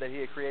repented that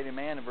he had created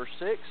man in verse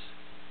 6.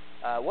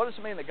 What does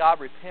it mean that God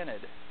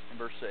repented in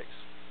verse 6?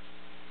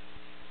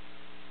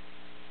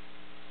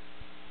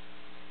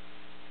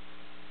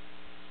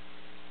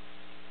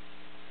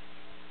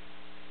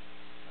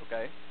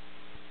 Okay.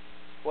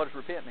 What does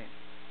repent mean?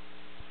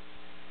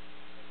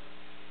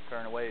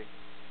 Turn away.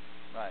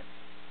 Right.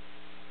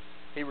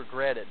 He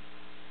regretted.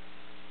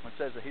 When it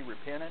says that he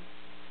repented,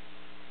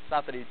 it's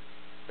not that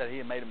he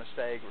had made a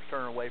mistake or was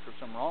turning away from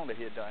some wrong that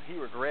he had done. He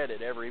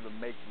regretted ever even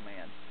making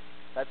man.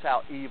 That's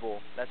how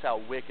evil, that's how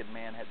wicked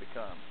man had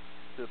become,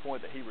 to the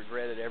point that he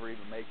regretted ever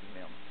even making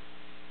them.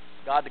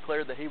 God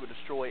declared that he would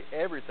destroy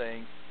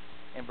everything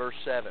in verse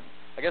 7.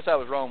 I guess I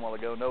was wrong a while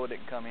ago. Noah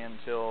didn't come in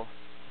until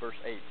verse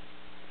 8.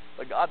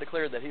 But God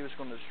declared that he was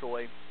going to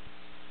destroy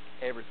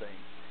everything.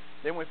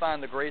 Then we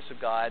find the grace of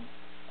God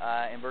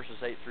in verses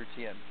 8 through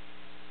 10.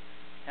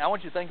 Now I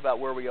want you to think about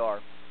where we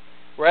are.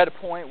 We're at a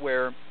point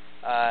where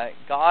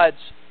God's,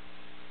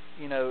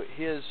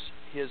 his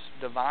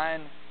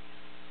divine,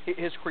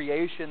 his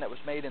creation that was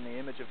made in the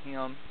image of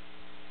him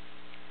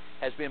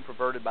has been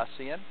perverted by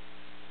sin.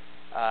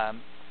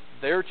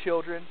 Their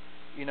children,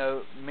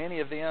 many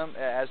of them,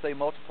 as they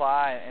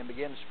multiply and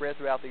begin to spread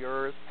throughout the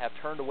earth, have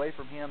turned away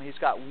from him. He's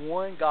got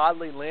one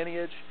godly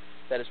lineage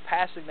that is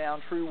passing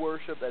down true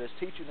worship, that is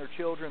teaching their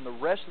children. The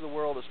rest of the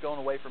world has gone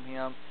away from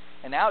him.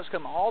 And now it's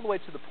come all the way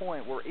to the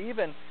point where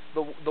even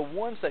the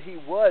ones that he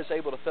was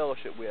able to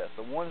fellowship with,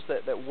 the ones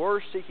that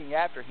were seeking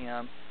after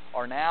him,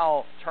 are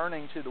now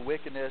turning to the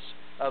wickedness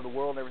of the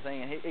world and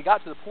everything. And it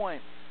got to the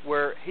point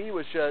where he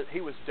was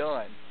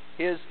done.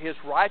 His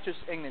righteous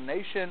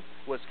indignation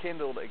was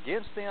kindled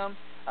against them.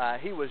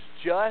 He was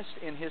just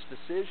in his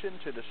decision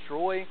to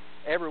destroy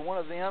every one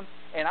of them.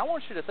 And I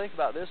want you to think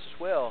about this as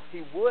well.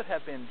 He would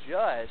have been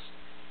just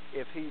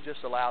if he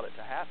just allowed it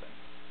to happen.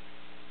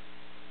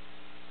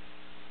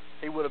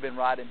 He would have been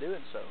right in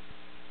doing so.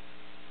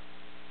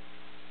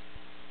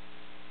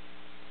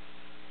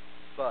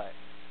 But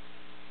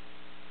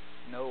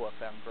Noah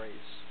found grace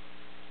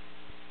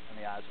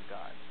in the eyes of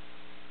God.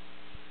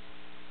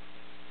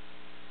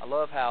 I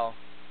love how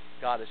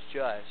God is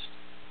just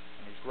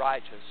and he's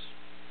righteous.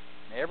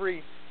 And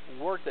every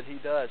work that he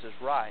does is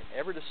right.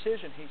 Every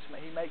decision he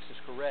makes is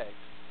correct.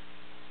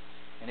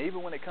 And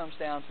even when it comes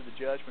down to the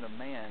judgment of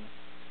man,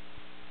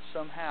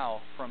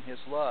 somehow from his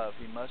love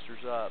he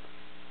musters up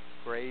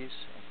grace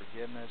and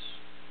forgiveness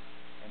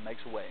and makes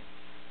a way.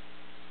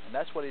 And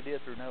that's what he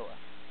did through Noah.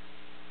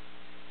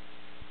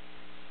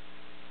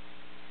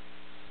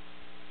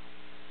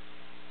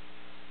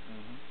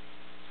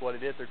 It's what he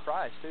did through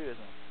Christ too, isn't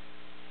it?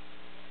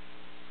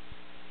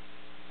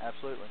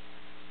 Absolutely.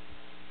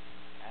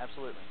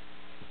 Absolutely.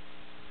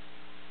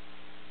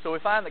 So we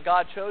find that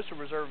God chose to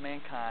preserve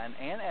mankind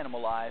and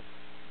animal life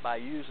by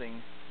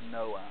using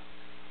Noah.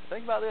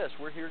 Think about this.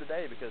 We're here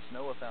today because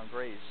Noah found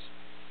grace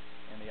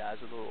in the eyes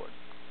of the Lord.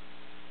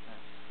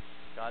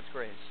 God's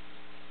grace.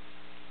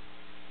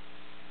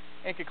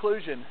 In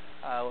conclusion,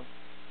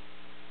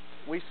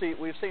 we've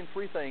seen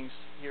three things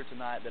here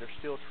tonight that are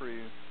still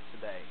true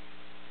today.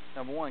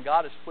 Number one,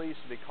 God is pleased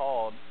to be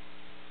called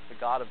the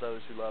God of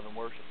those who love and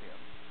worship him.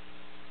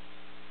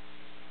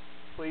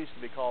 Pleased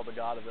to be called the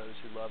God of those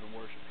who love and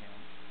worship him.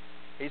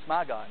 He's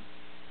my God.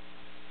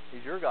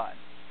 He's your God.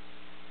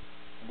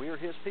 And we are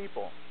his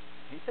people.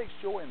 He takes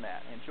joy in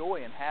that, and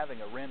joy in having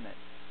a remnant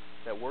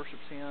that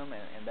worships him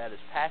and that is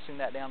passing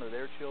that down to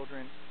their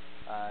children,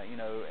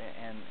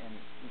 and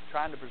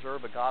trying to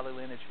preserve a godly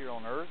lineage here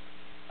on earth,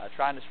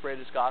 trying to spread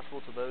his gospel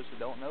to those who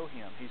don't know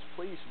him. He's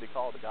pleased to be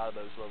called the God of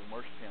those who love and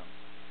worship him.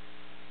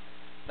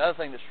 Another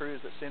thing that's true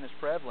is that sin is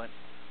prevalent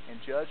and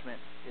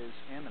judgment is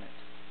imminent.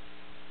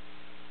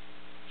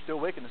 There's still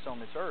wickedness on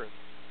this earth.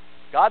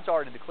 God's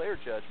already declared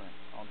judgment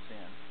on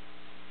sin,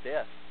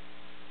 death,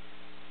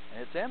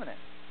 and it's imminent.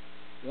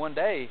 one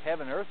day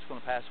heaven and earth is going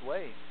to pass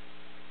away.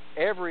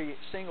 Every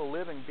single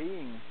living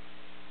being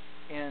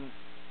in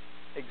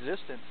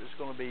existence is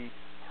going to be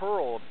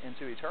hurled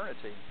into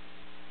eternity,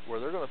 where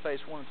they're going to face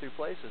one of two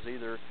places: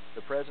 either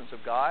the presence of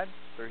God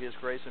through His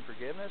grace and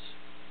forgiveness,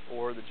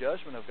 or the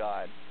judgment of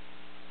God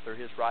through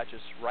His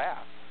righteous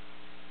wrath.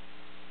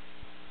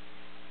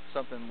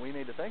 Something we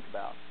need to think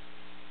about.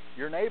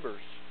 Your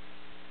neighbors,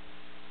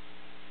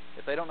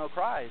 if they don't know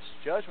Christ,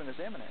 judgment is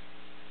imminent.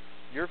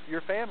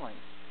 Your family,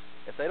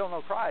 if they don't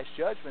know Christ,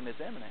 judgment is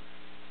imminent.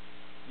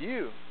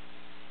 You,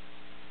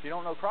 if you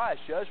don't know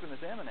Christ, judgment is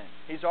imminent.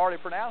 He's already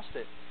pronounced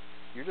it.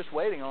 You're just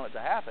waiting on it to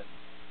happen.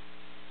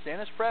 Sin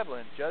is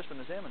prevalent,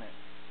 judgment is imminent.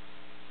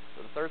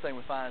 So the third thing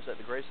we find is that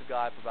the grace of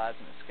God provides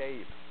an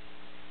escape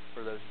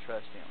for those who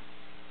trust Him.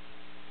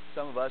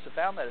 Some of us have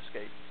found that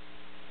escape.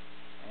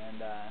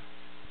 And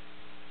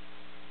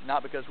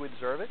not because we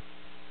deserve it,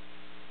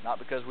 not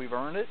because we've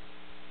earned it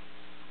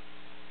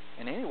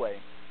in any way,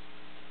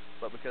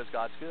 but because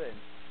God's good.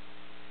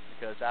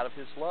 Because out of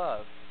His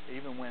love,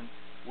 even when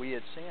we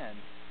had sinned,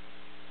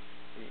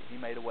 He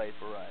made a way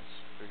for us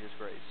through His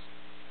grace.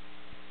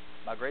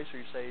 By grace are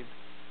you saved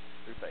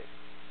through faith.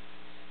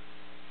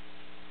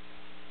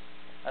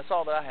 That's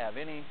all that I have.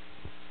 Any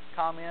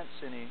comments,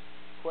 any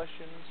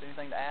questions,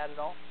 anything to add at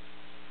all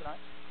tonight?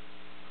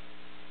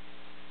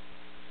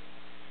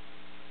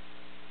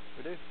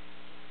 We do.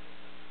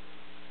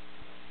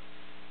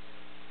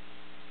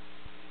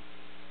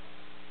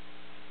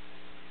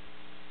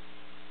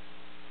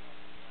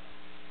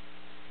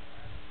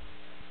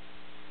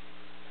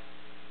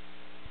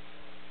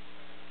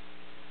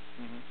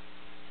 Mm-hmm.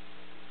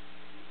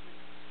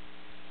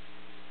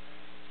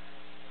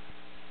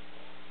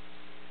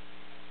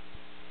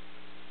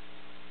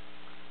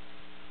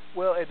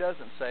 Well, it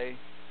doesn't say,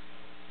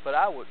 but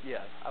I would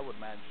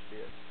imagine she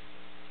did.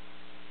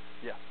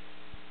 Yeah.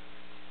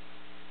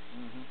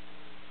 Mm-hmm.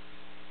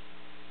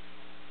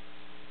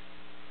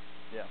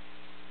 Yeah.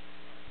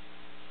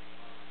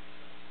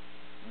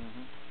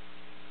 Mm-hmm.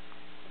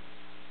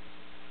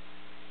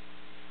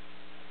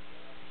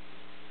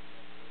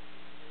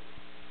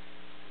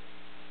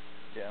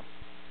 Yeah.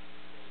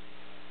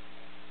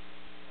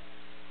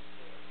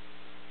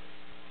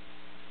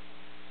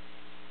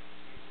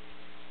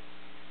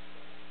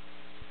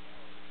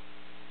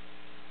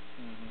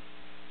 Mm-hmm.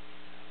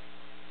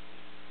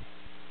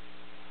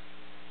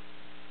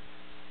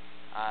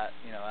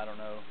 I don't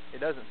know. It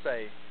doesn't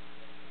say.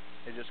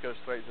 It just goes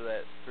straight through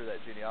that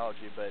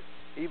genealogy. But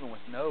even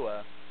with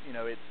Noah,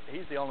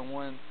 he's the only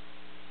one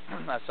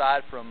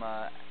aside from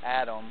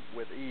Adam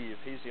with Eve.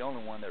 He's the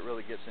only one that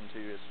really gets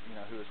into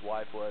who his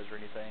wife was or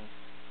anything.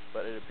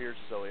 But it appears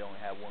as though he only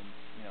had one.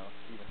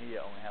 Even he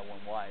only had one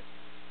wife.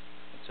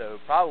 And so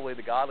probably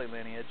the godly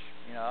lineage.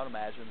 I would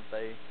imagine that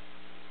they.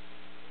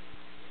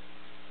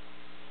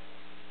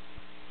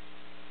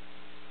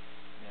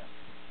 Yeah.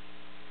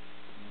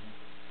 Mm-hmm.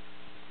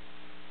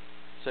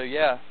 So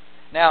yeah.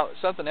 Now,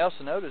 something else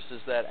to notice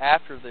is that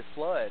after the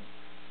flood,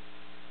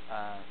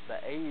 the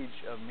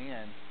age of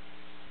men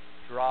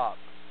dropped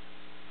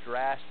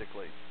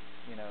drastically.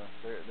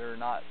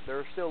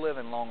 They're still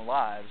living long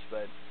lives,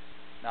 but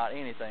not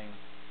anything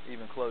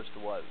even close to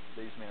what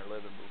these men are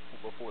living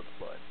before the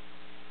flood.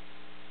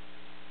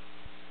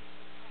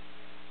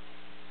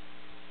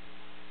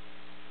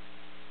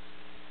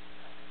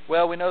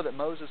 Well, we know that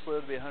Moses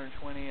lived to be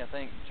 120. I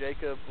think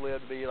Jacob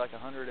lived to be like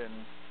 100 and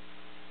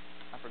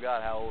I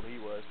forgot how old he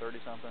was, 30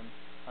 something,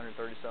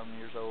 130 something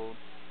years old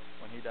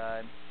when he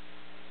died.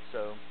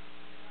 So,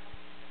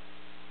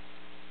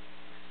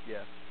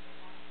 yeah.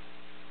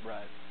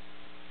 Right.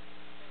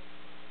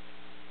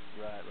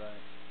 Right.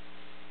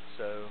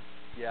 So,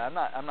 yeah,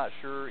 I'm not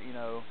sure,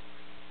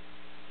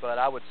 but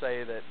I would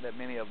say that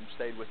many of them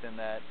stayed within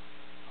that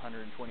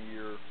 120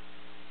 year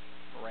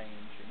range.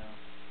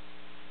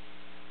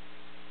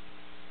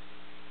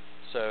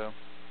 So,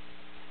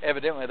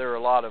 evidently there are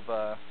a lot of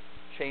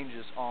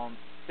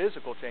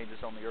physical changes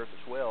on the earth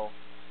as well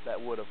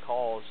that would have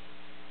caused,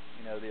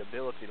 the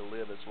ability to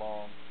live as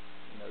long,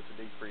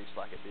 to decrease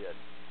like it did.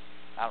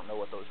 I don't know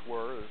what those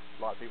were. There's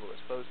a lot of people that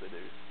supposedly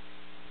do,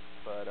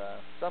 but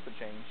something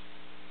changed.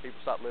 People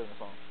stopped living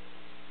as long.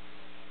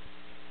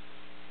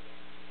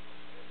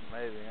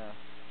 Maybe, yeah.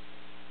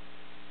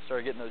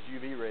 Started getting those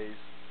UV rays,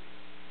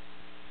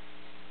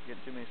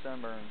 getting too many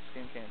sunburns,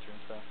 skin cancer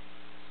and stuff.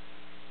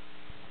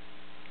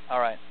 All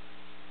right.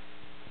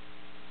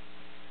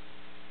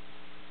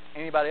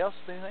 Anybody else?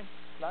 Anything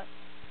tonight?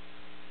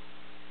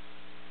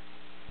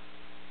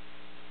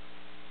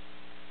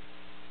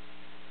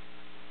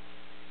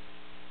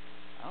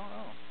 I don't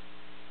know.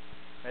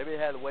 Maybe they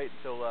had to wait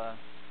until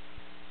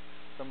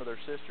some of their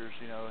sisters,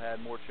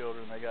 had more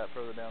children. They got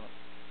further down.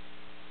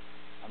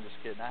 I'm just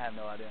kidding. I have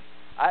no idea.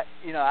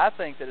 I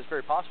think that it's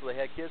very possible they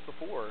had kids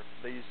before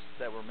these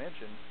that were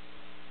mentioned.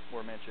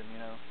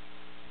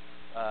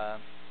 Uh,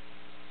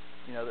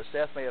 that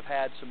Seth may have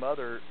had some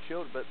other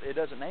children, but it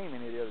doesn't name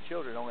any of the other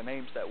children. It only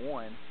names that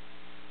one.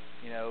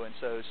 And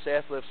so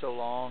Seth lived so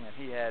long, and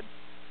he had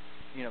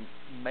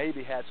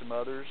maybe had some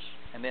others,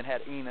 and then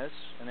had Enos,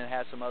 and then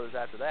had some others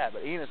after that.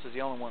 But Enos is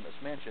the only one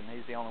that's mentioned.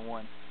 He's the only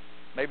one.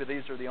 Maybe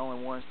these are the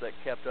only ones that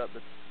kept up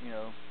the,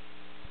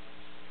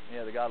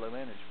 the godly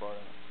lineage part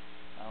of it.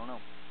 I don't know.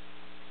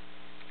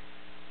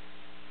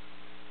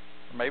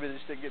 Or maybe they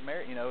just didn't get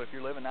married. If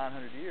you're living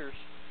 900 years,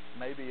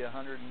 maybe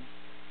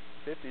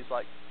 150 is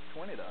like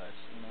 20 to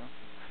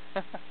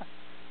us.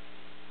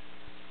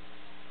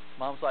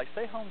 Mom's like,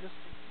 stay home just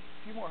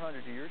a few more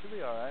 100 years. You'll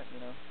be all right.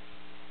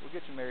 We'll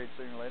get you married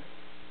sooner or later.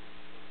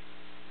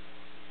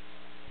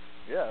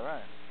 Yeah,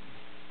 right.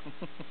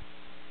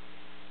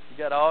 you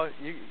got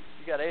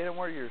 800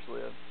 more years to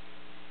live.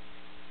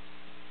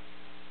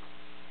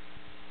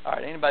 All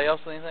right. Anybody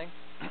else with anything?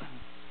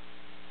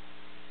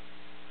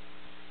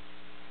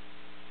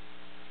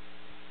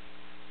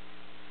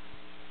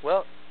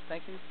 Well,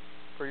 thank you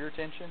for your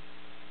attention.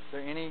 Is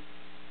there any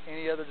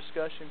other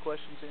discussion,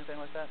 questions, anything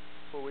like that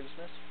before we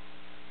dismiss?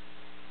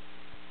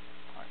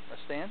 All right,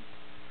 let's stand.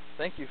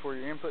 Thank you for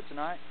your input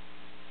tonight.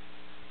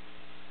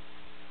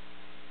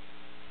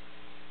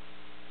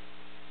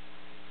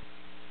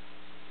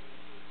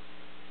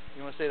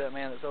 You want to see that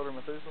man that's older than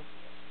Methuselah?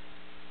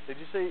 Did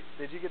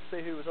you get to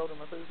see who was older than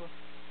Methuselah?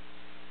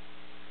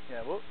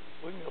 Yeah,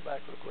 we can go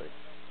back real quick.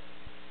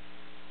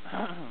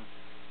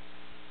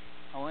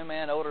 Only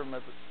man older than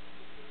Methuselah.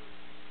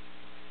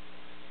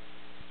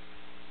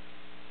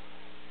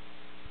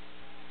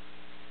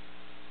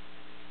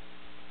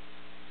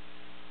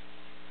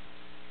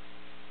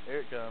 Here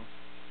it comes.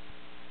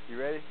 You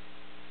ready?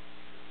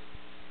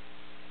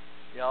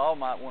 Y'all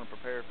might want to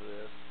prepare for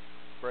this.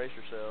 Brace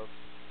yourselves.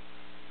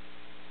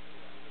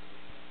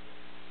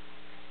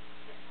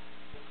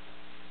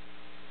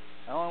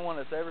 The only one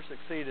that's ever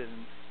succeeded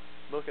in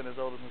looking as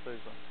old as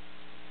Methuselah.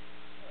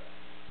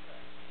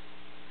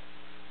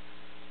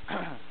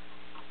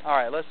 All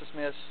right, let's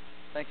dismiss.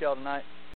 Thank y'all tonight.